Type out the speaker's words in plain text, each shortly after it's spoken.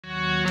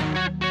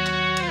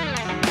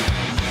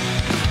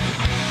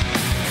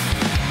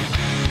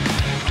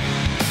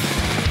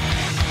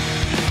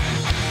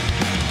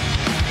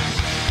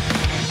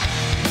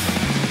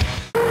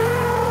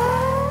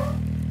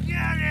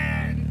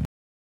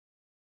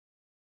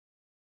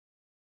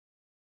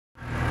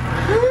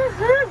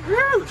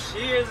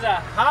is a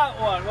hot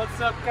one.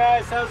 What's up,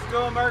 guys? How's it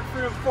going? Mark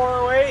Freeman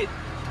 408.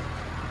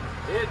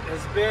 It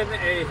has been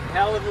a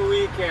hell of a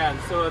weekend.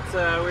 So it's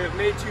we have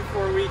May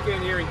 2-4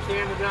 weekend here in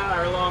Canada,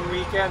 our long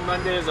weekend.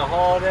 Monday is a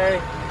holiday,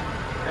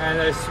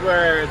 and I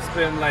swear it's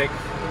been like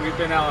we've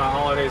been out on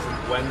holiday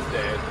since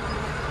Wednesday.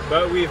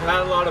 But we've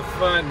had a lot of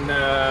fun.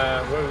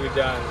 What have we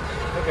done?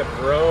 I think I've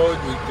rode,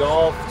 we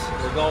golfed,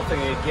 we're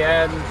golfing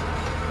again.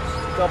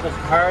 A couple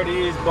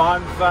parties,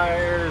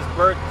 bonfires,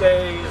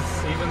 birthdays,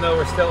 even though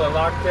we're still in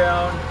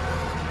lockdown.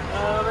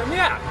 And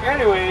yeah,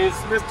 anyways,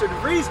 Mr.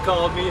 DeVries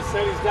called me,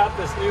 said he's got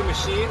this new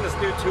machine, this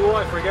new tool,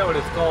 I forget what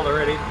it's called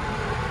already.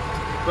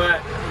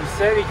 But he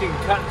said he can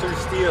cut through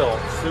steel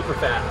super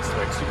fast,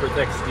 like super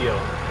thick steel.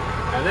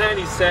 And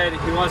then he said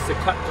he wants to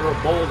cut through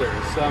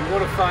boulders. So I'm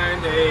going to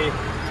find a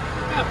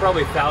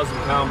probably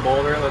 1,000-pound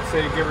boulder, let's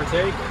say, give or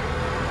take.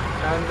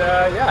 And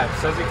yeah, it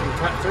says he can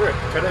cut through it,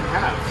 cut it in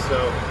half. So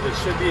it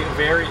should be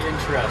very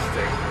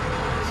interesting.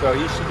 So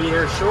he should be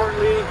here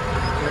shortly.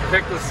 I'm gonna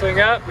pick this thing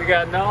up. We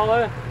got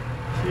Nala.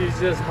 She's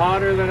just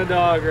hotter than a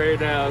dog right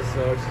now.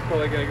 So she's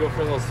probably gonna go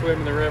for a little swim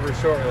in the river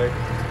shortly.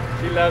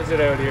 She loves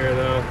it out here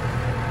though.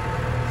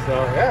 So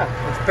yeah,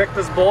 let's pick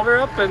this boulder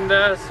up and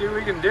see what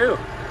we can do.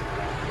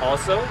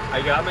 Also,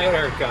 I got my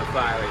hair cut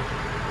finally.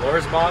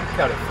 Laura's mom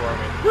cut it for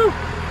me. Woo!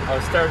 I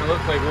was starting to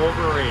look like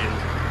Wolverine.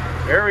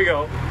 There we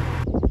go.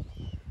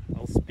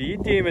 Little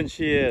speed demon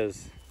she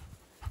is.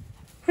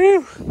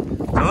 Whew.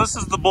 So this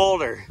is the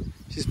boulder.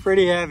 She's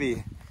pretty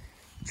heavy.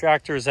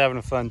 Tractor is having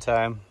a fun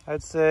time.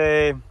 I'd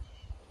say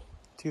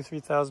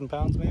 2,000–3,000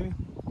 pounds maybe.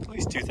 At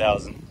least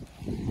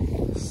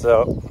 2,000.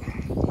 So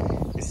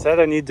he said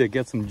I need to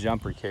get some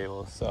jumper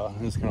cables. So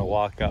I'm just gonna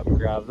walk up and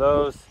grab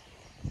those.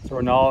 Throw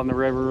Nala in the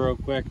river real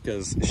quick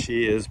because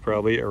she is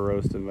probably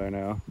a-roasting by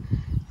now.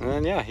 And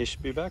then yeah, he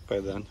should be back by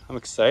then. I'm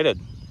excited.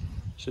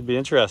 Should be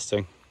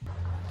interesting.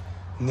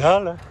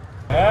 Nala.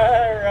 All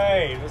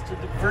right, Mr.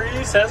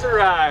 DeVries has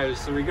arrived.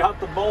 So we got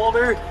the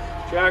boulder.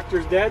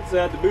 Tractor's dead, so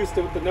I had to boost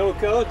it with the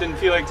no-code. Didn't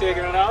feel like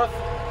taking it off.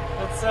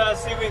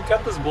 Let's see if we can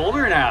cut this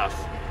boulder in half.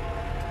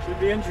 Should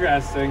be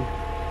interesting.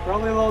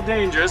 Probably a little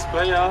dangerous,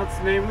 but yeah, that's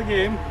the name of the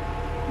game.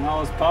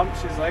 Nala's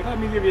pumped. She's like, let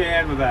me give you a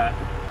hand with that.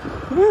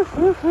 Woo,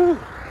 woo, woo.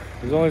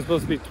 It was only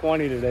supposed to be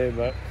 20 today,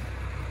 but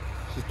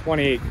she's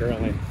 28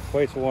 currently.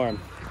 Quite warm.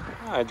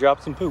 I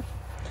dropped some poop.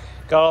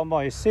 Got all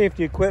my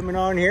safety equipment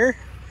on here.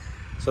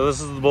 So this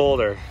is the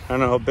boulder. I don't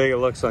know how big it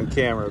looks on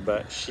camera,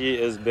 but she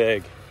is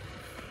big.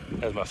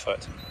 There's my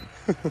foot.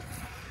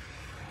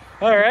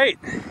 All right.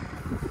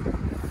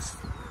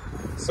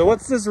 So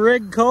what's this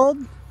rig called?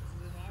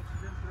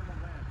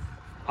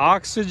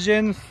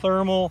 Oxygen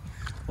Thermal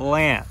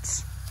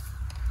Lance.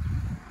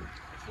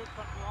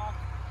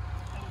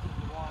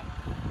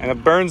 And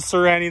it burns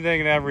through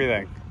anything and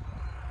everything.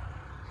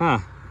 Huh.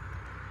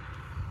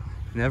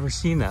 Never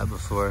seen that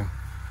before.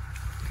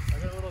 I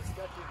got a little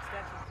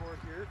extension cord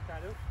here,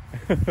 kind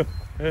of.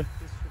 This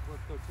should work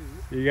though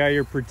too. You got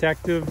your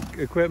protective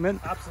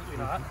equipment? Absolutely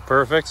not.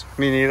 Perfect.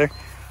 Me neither.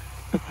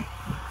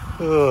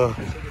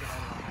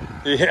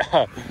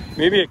 Yeah,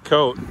 maybe a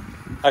coat.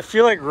 I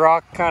feel like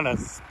rock kind of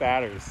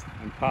spatters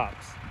and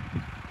pops.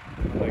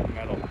 I like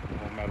metal.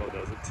 Well, metal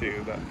does it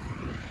too, but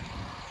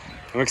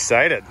I'm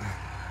excited.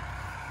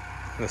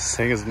 This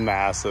thing is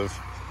massive.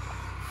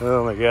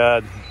 Oh my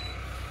God.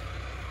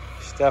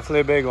 It's definitely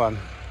a big one.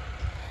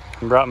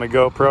 I brought my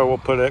GoPro. We'll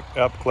put it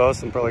up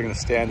close. I'm probably gonna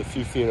stand a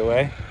few feet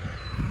away.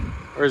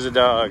 Where's the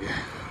dog?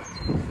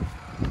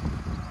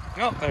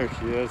 Oh, there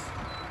she is.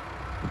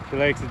 She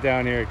likes it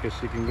down here because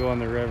she can go on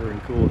the river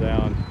and cool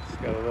down. She's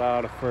got a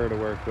lot of fur to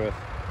work with.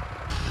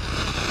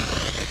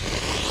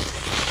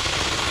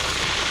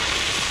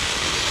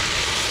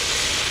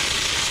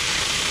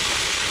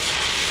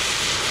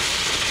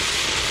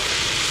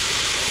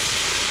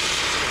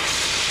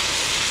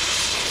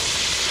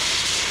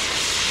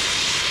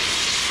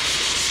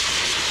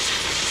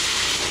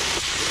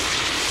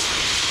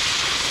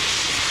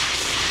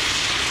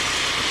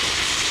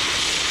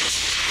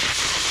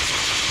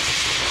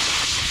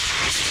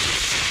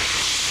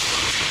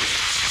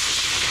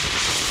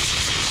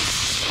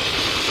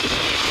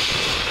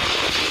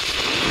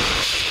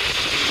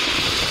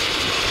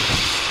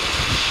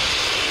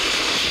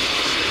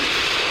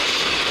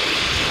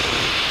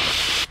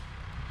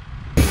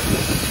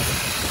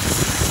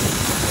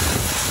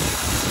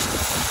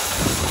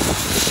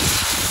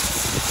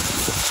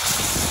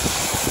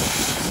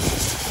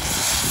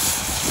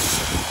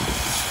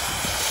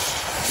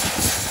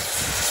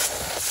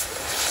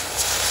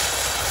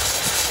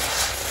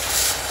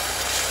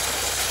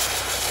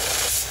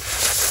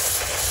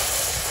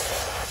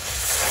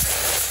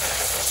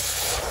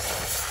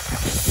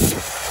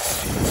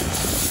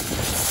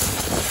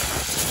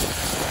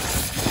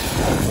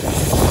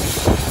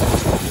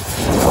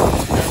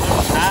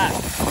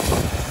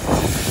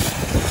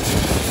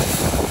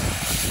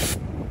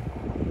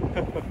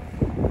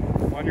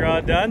 When you're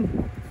all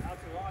done? That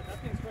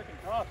thing's freaking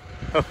tough.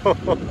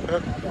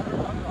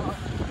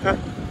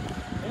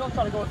 Maybe I'll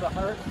try to go with the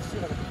heart and see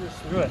if I can pierce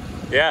through it.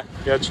 Yeah,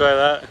 you gotta try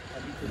that.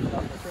 That'd be pretty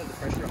tough. I'll turn the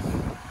pressure on.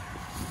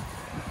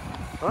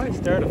 Oh, you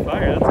started a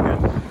fire, that's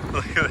good.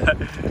 Look at that.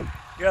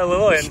 You got a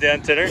little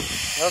indent in her.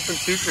 Nothing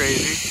too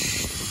crazy.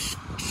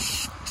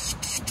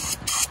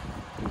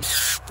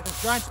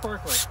 It's a giant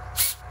sparkler.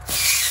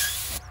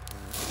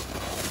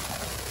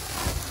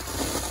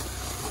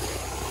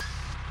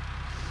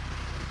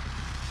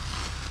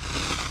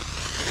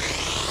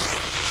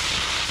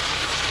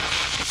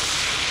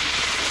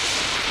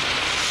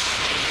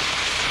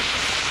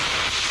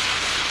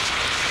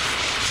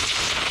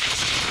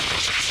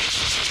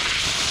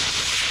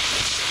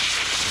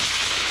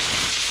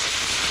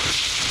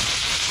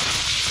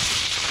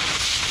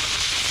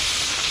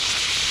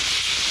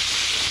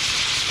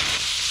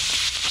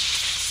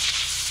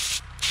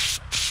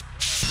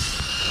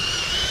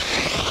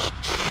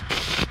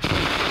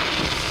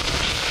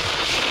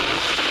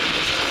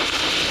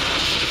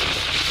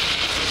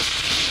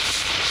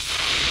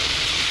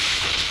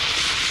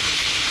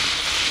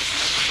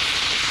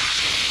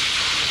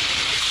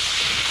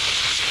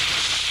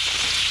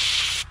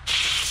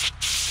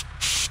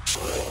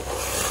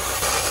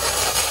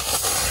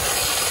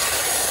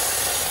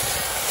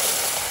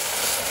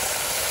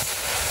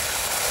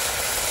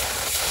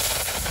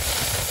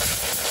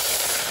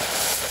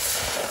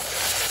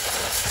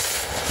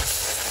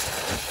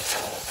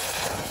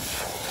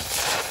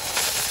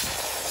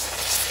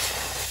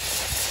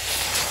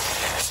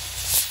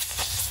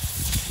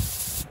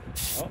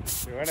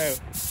 You went out.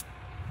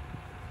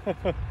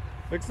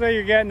 Looks like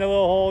you're getting a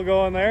little hole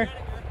going there.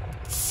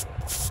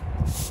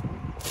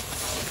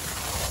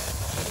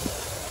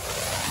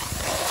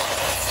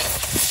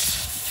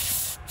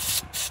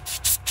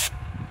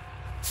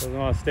 Doesn't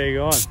want to stay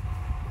going.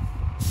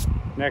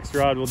 Next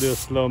rod we'll do a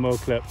slow-mo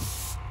clip.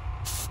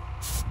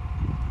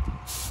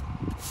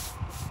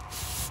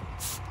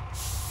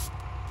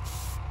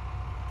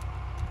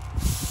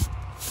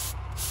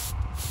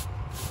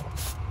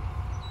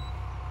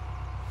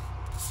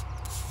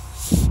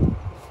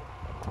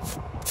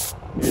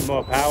 Need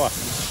more power.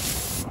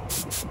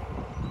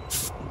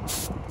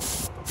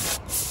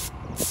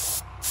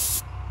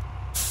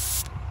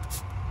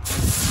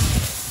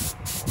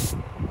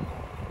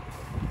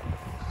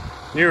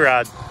 New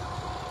rod.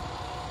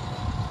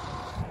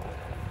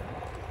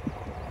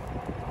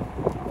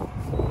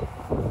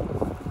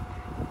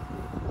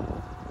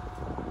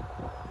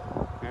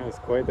 That was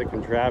quite the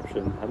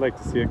contraption. I'd like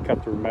to see it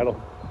cut through metal.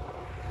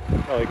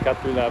 Probably cut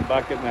through that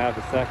bucket in half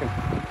a second.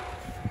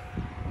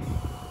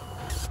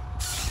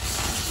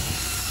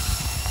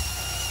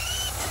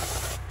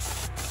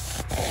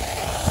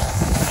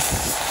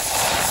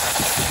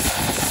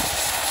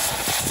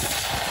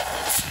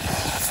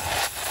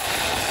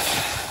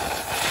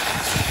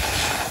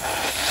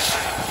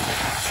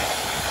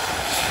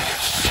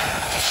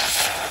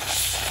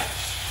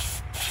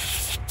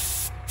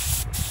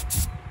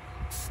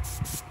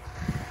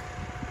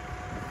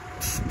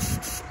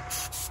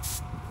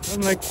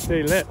 Doesn't like to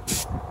stay lit.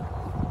 That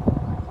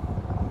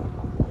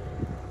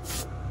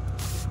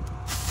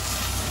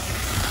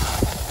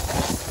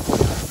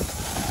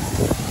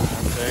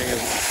thing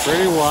is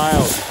pretty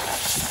wild.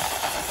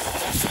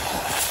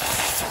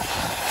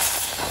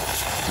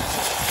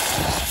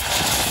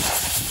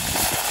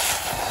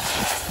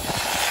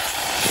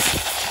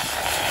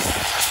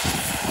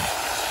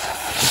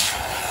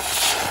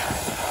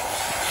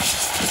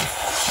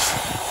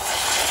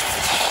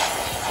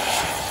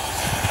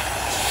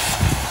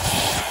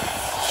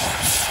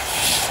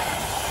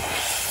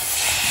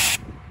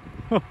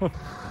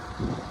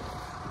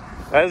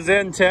 That's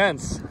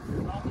intense.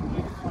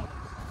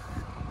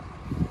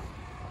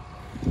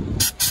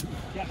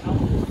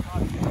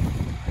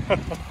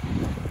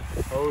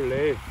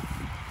 Holy.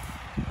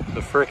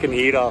 The frickin'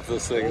 heat off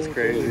this thing is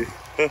crazy.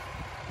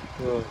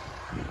 Well,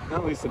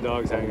 at least the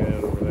dog's hanging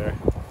out over there.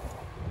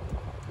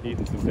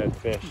 Eating some dead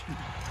fish.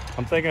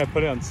 I'm thinking I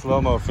put it on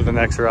slow-mo for the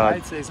next rod.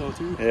 I'd say so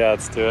too. Yeah,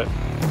 let's do it.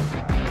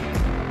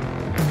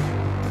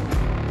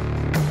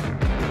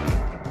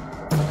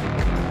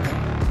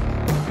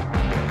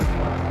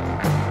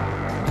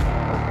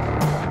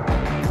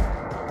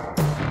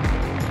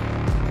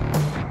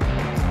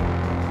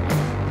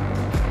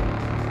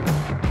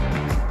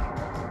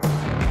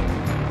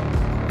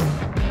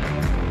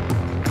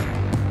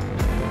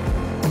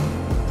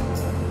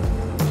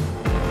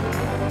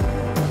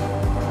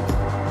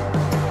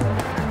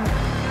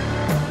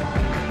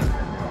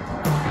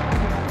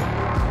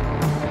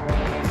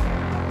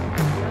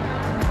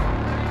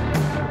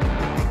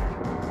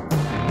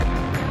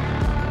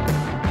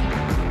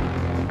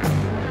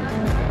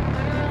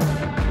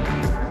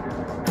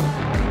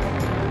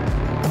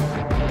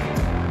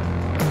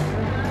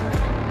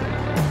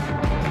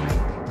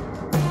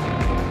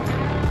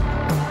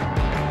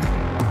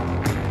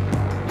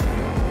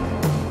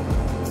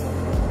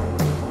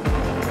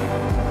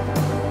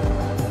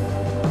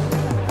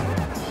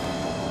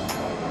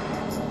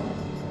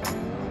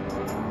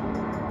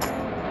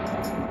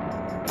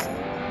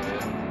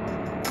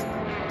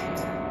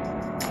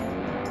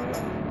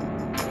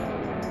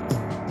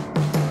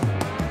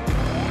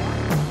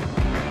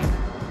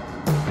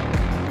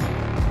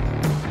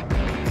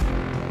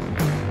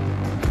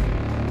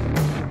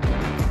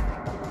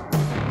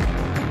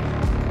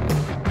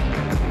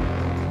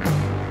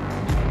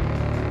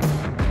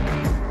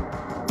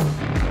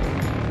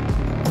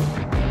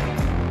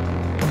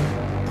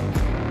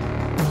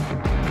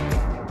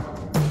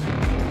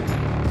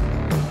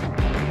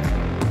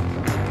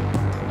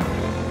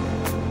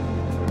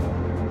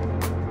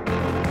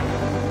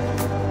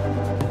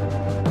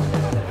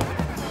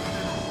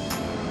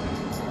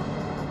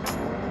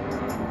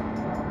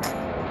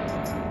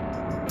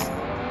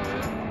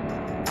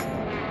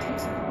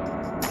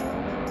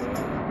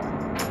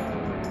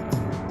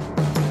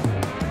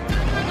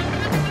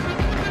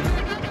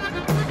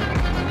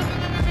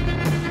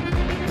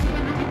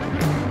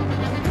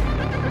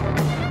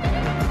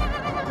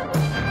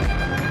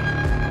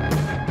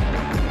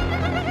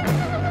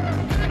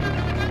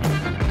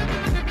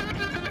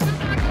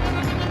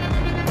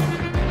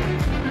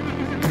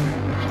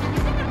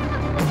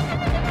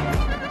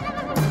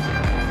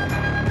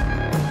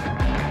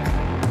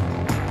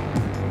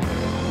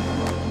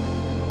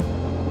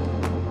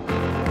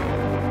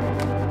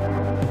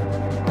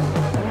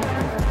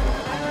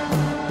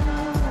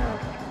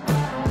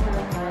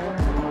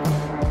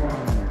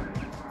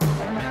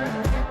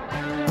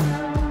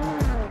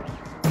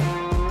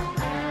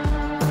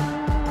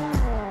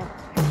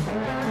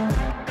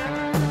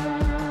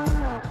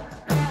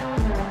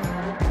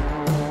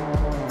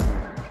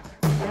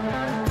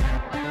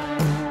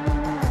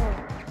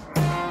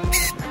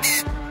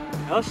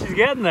 Well, she's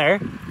getting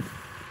there.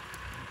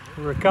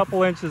 We're a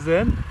couple inches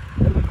in.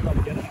 How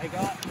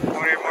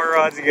many more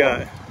rods you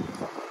got? A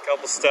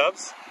couple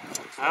stubs.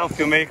 I don't know if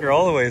you'll make her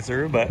all the way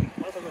through, but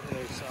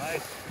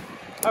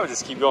I would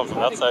just keep going from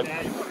that side.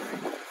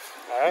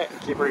 All right,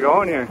 keep her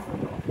going here.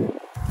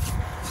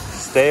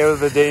 Stay out of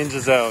the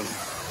danger zone.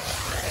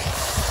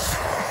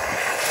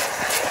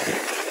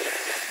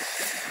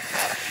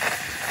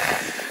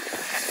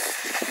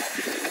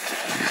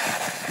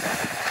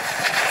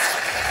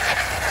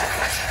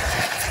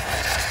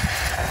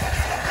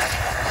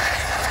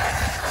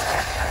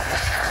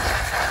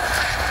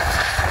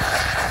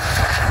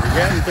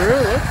 Getting through,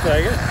 looks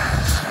like it.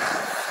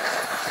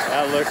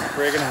 That looks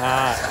friggin'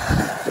 hot.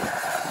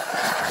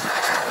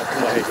 Oh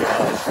my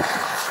gosh.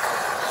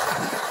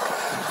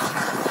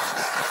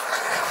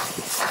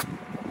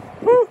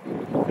 Woo!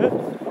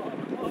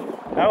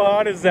 How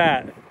hot is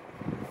that?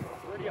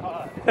 Pretty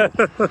hot.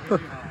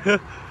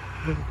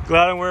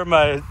 Glad I'm wearing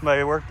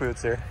my work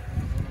boots here.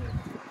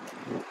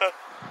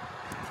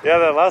 Yeah,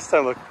 that last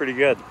time looked pretty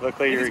good.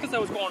 Looked like It's because I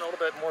was going a little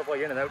bit more of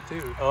like in and out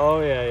too.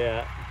 Oh yeah,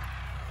 yeah.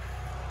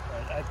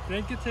 I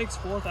think it takes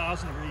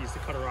 4,000 degrees to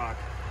cut a rock.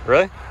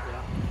 Really?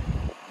 Yeah.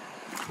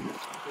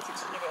 It's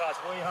extremely hot.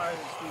 It's way higher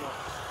than steel.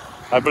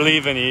 I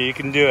believe in you. You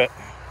can do it.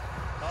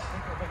 I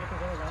think if I get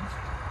those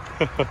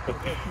other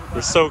guns.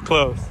 We're so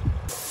close.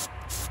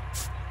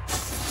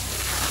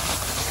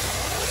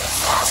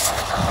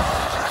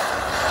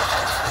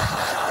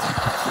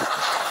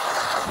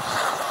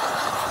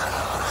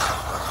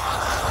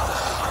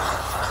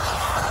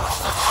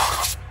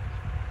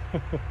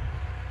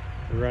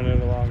 We're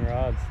running along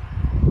rods.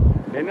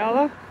 Hey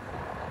Nala,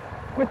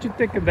 what you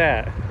think of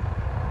that? I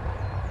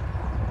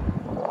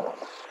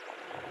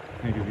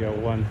think he's got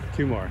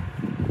two more.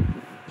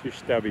 Two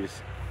stubbies.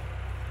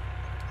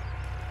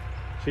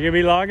 She gonna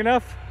be long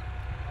enough?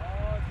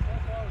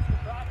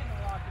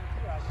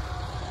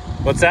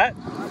 What's that?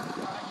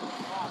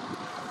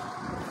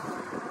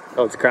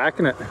 Oh, it's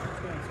cracking it. We're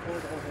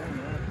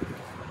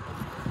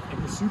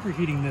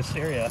superheating this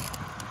area.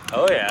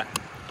 Oh yeah.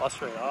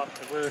 Bust right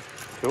off. We're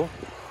cool.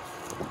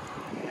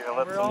 You gonna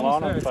let some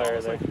lawn on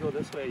fire there. Like you go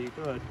this way, you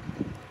could.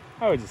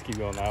 I would just keep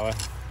going that way.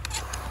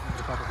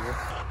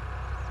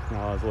 No,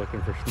 I was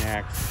looking for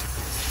snacks.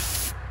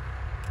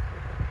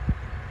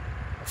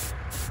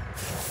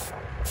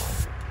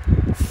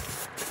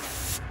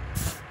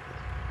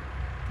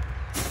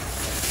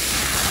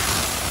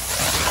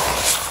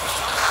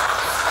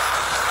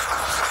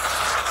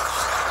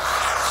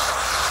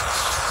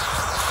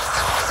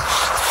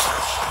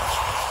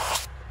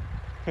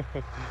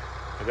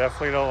 They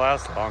definitely don't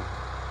last long.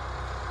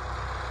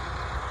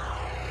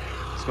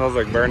 Smells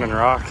like burning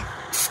rock.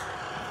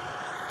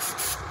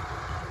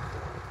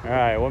 All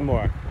right, one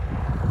more.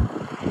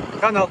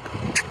 Come on.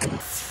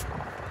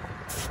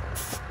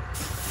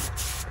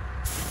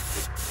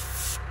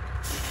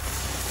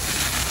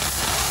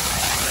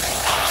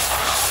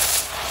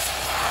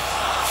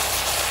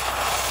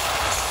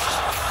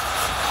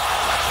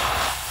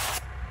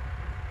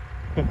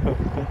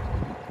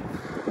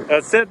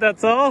 That's it,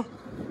 that's all?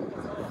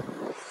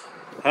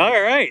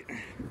 All right.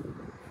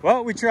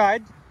 Well, we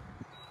tried.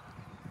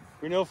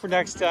 We know for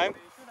next time.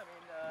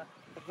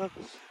 Yeah.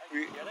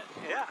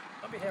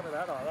 Let me hammer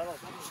that on.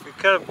 We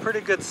cut a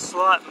pretty good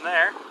slot in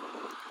there.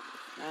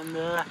 And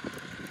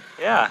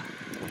yeah,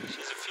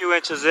 she's a few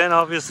inches in.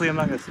 Obviously, I'm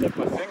not going to stick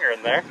my finger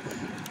in there.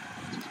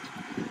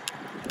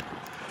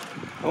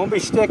 I won't be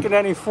sticking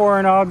any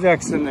foreign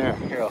objects in there.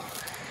 Here, I'll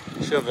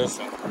shove this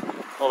in.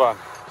 Hold on.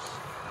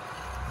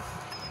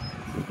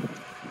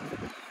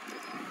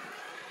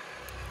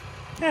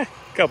 Yeah,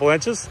 a couple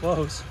inches.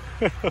 Close.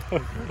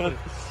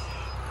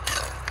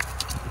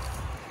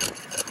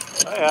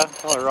 Oh yeah,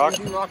 oh, a rock.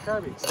 Rock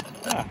carvings.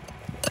 Yeah.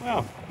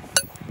 Well,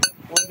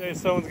 one day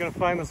someone's gonna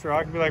find this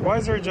rock and be like, "Why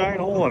is there a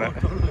giant hole in it?"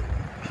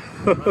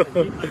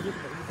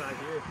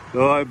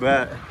 Oh, I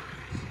bet.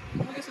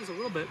 Well, this is a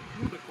little bit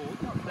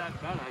cold. Not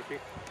that bad, I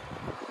think.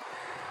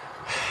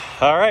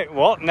 All right.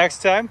 Well,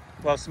 next time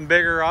we'll have some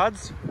bigger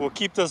rods. We'll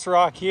keep this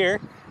rock here,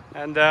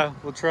 and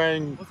we'll try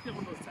and. Let's get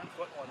one of those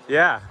 10-foot ones.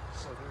 Yeah.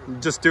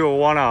 Just do a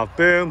one-off.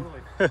 Boom.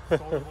 Totally.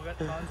 We'll get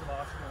tons of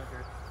oxygen out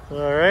here.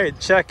 All right,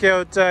 check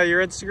out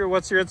your Instagram.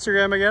 What's your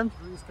Instagram again?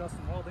 DeVries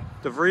Custom Welding.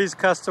 DeVries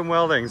Custom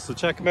Welding. So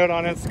check him out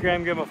on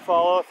Instagram. Give him a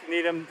follow if you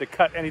need him to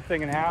cut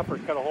anything in half or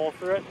cut a hole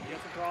through it. You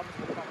have some problems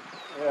with it?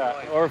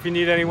 Yeah, or if you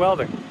need any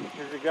welding,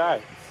 here's your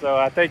guy.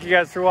 So thank you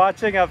guys for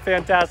watching. Have a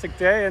fantastic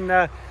day, and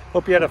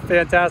hope you had a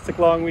fantastic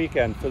long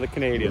weekend for the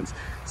Canadians.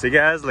 See you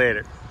guys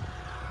later.